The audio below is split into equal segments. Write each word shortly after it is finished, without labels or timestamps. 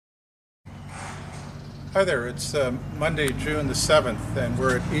Hi there, it's Monday, June the 7th, and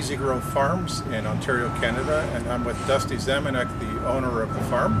we're at Easy Grow Farms in Ontario, Canada, and I'm with Dusty Zamecnik, the owner of the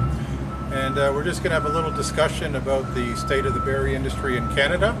farm. And we're just going to have a little discussion about the state of the berry industry in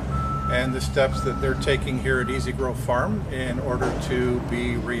Canada and the steps that they're taking here at Easy Grow Farm in order to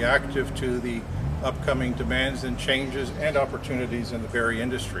be reactive to the upcoming demands and changes and opportunities in the berry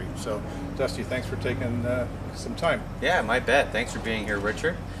industry. So, Dusty, thanks for taking some time. Yeah, my bet. Thanks for being here,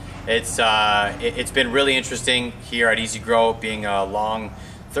 Richard. It's been really interesting here at Easy Grow, being a long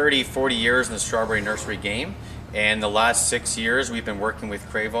 30-40 years in the strawberry nursery game. And the last 6 years we've been working with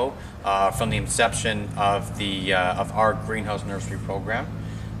Cravo from the inception of our greenhouse nursery program.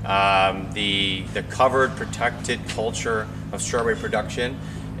 The covered, protected culture of strawberry production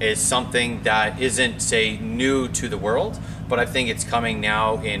is something that isn't, say, new to the world, but I think it's coming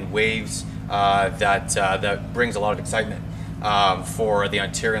now in waves that brings a lot of excitement for the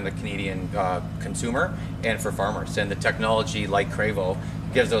Ontario and the Canadian consumer and for farmers. And the technology like Cravo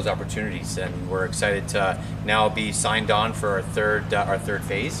gives those opportunities, and we're excited to now be signed on for our third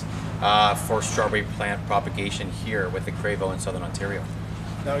phase for strawberry plant propagation here with the Cravo in Southern Ontario.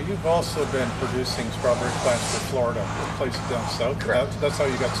 Now, you've also been producing strawberry plants for Florida, places down south. Correct. That's how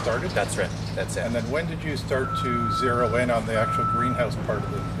you got started? That's right. That's it. And then when did you start to zero in on the actual greenhouse part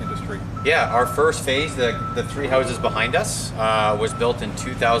of the industry? Yeah, our first phase, the three houses behind us, was built in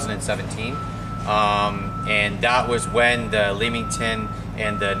 2017. And that was when the Leamington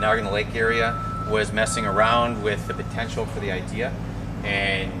and the Niagara Lake area was messing around with the potential for the idea.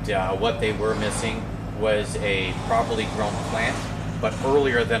 And what they were missing was a properly grown plant, but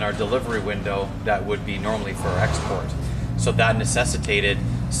earlier than our delivery window that would be normally for export. So that necessitated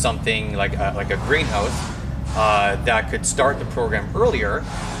something like a greenhouse that could start the program earlier,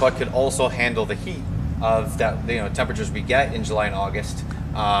 but could also handle the heat of that, temperatures we get in July and August,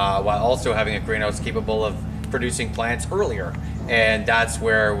 while also having a greenhouse capable of producing plants earlier. And that's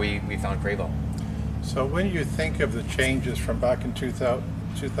where we found Cravo. So when you think of the changes from back in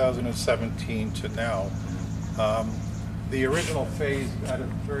 2017 to now, the original phase had a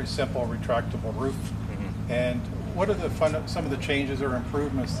very simple retractable roof. Mm-hmm. And what are some of the changes or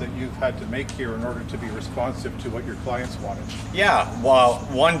improvements that you've had to make here in order to be responsive to what your clients wanted? Yeah, well,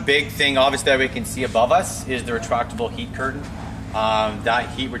 one big thing obviously that we can see above us is the retractable heat curtain. That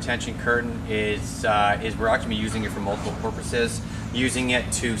heat retention curtain is we're actually using it for multiple purposes. Using it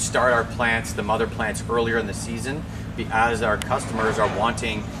to start our plants, the mother plants, earlier in the season, as our customers are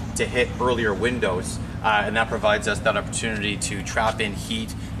wanting to hit earlier windows, and that provides us that opportunity to trap in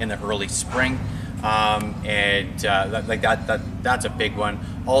heat in the early spring, that's a big one.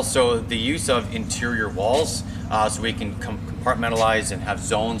 Also, the use of interior walls, so we can compartmentalize and have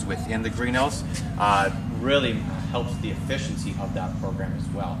zones within the greenhouse, really helps the efficiency of that program as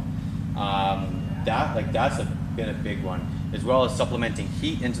well. That's been a big one, as well as supplementing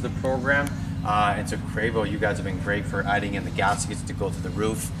heat into the program. And so Cravo, you guys have been great for adding in the gaskets to go to the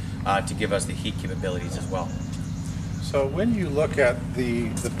roof to give us the heat capabilities as well. So when you look at the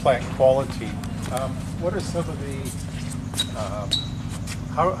plant quality, what are some of the,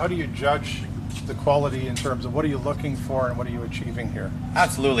 how do you judge the quality in terms of what are you looking for and what are you achieving here?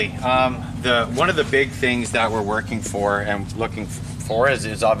 Absolutely. One of the big things that we're working for and looking for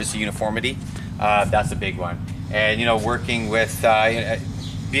is obviously uniformity. That's a big one. And working with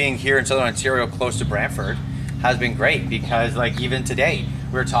being here in Southern Ontario close to Brantford has been great, because even today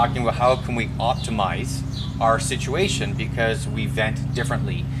we're talking about how can we optimize our situation, because we vent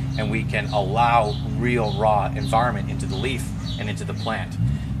differently and we can allow real raw environment into the leaf and into the plant.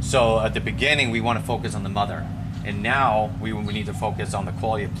 So at the beginning we want to focus on the mother, and now we need to focus on the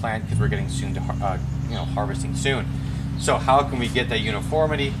quality of plant, because we're getting soon to harvesting soon. So how can we get that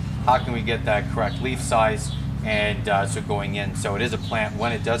uniformity? How can we get that correct leaf size? And so going in, so it is a plant,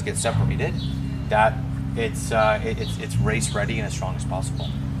 when it does get separated, that it's race ready and as strong as possible.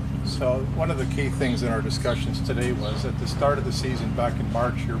 So one of the key things in our discussions today was at the start of the season back in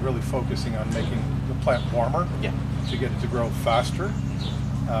March, you're really focusing on making the plant warmer, yeah, to get it to grow faster.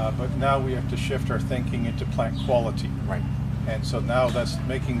 But now we have to shift our thinking into plant quality. Right. And so now that's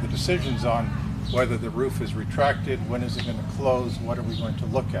making the decisions on whether the roof is retracted, when is it going to close, what are we going to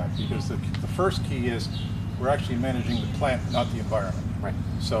look at? Because the first key is we're actually managing the plant, not the environment. Right.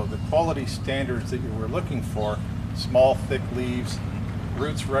 So the quality standards that you were looking for, small, thick leaves,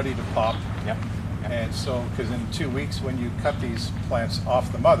 roots ready to pop. Yep. And so, because in 2 weeks when you cut these plants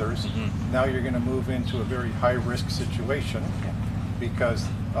off the mothers, now you're going to move into a very high-risk situation, because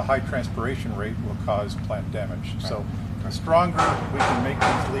a high transpiration rate will cause plant damage. Right. So the stronger we can make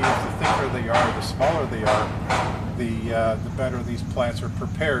these leaves, the thicker they are, the smaller they are, the better these plants are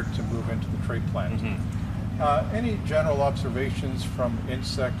prepared to move into the tray plant. Any general observations from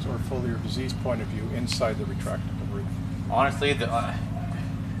insect or foliar disease point of view inside the retractable roof? Honestly,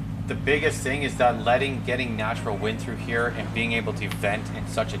 the biggest thing is that getting natural wind through here and being able to vent in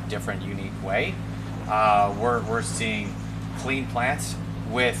such a different, unique way. We're seeing clean plants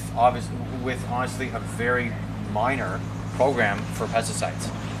with honestly a very minor program for pesticides,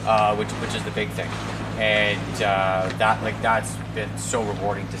 which is the big thing, and that's been so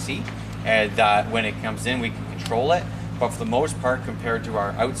rewarding to see, and that when it comes in we can control it. But for the most part, compared to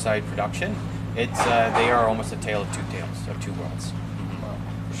our outside production, they are almost a tale of two worlds. Wow.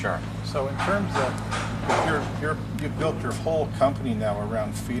 Sure. So in terms of, you've built your whole company now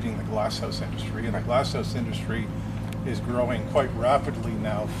around feeding the glasshouse industry, and the glasshouse industry is growing quite rapidly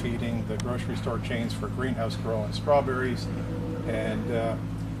now, feeding the grocery store chains for greenhouse grow and strawberries, and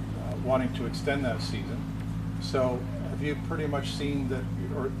wanting to extend that season. So have you pretty much seen that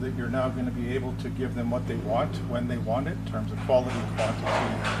you're now going to be able to give them what they want when they want it, in terms of quality, quantity,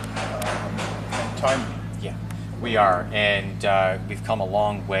 and timing? Yeah, we are, and we've come a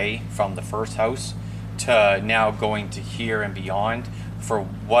long way from the first house to now going to here and beyond for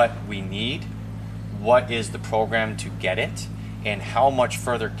what we need. What is the program to get it, and how much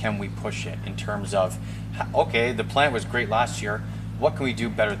further can we push it in terms of, okay, the plant was great last year, what can we do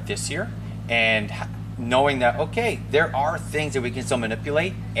better this year? And knowing that, okay, there are things that we can still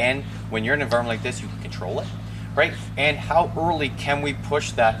manipulate, and when you're in an environment like this, you can control it, right? And how early can we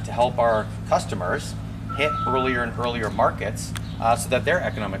push that to help our customers hit earlier and earlier markets, so that they're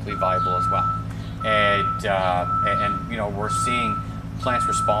economically viable as well. And you know, we're seeing plants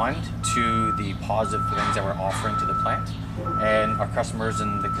respond to the positive things that we're offering to the plant, and our customers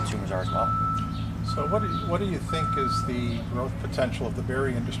and the consumers are as well. So what do you think is the growth potential of the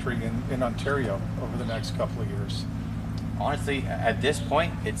berry industry in Ontario over the next couple of years? Honestly, at this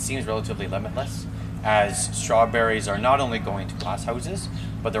point, it seems relatively limitless, as strawberries are not only going to glasshouses,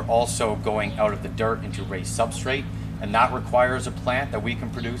 but they're also going out of the dirt into raised substrate, and that requires a plant that we can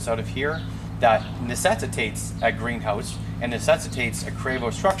produce out of here that necessitates a greenhouse and necessitates a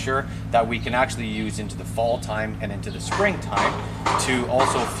cravo structure that we can actually use into the fall time and into the spring time to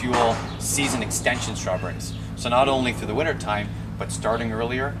also fuel season extension strawberries. So not only through the winter time, but starting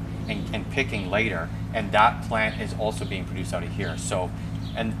earlier and picking later. And that plant is also being produced out of here. So,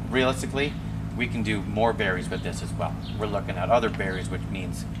 and realistically, we can do more berries with this as well. We're looking at other berries, which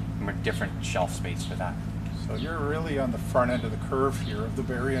means different shelf space for that. So you're really on the front end of the curve here of the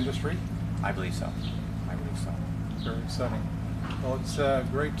berry industry? I believe so. I believe so. Very exciting. Well, it's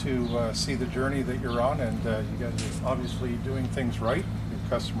great to see the journey that you're on, and you guys are obviously doing things right. Your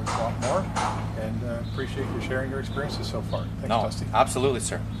customers want more, and appreciate you sharing your experiences so far. Thanks, Dusty. Absolutely,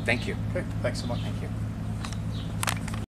 sir. Thank you. Okay, thanks so much. Thank you.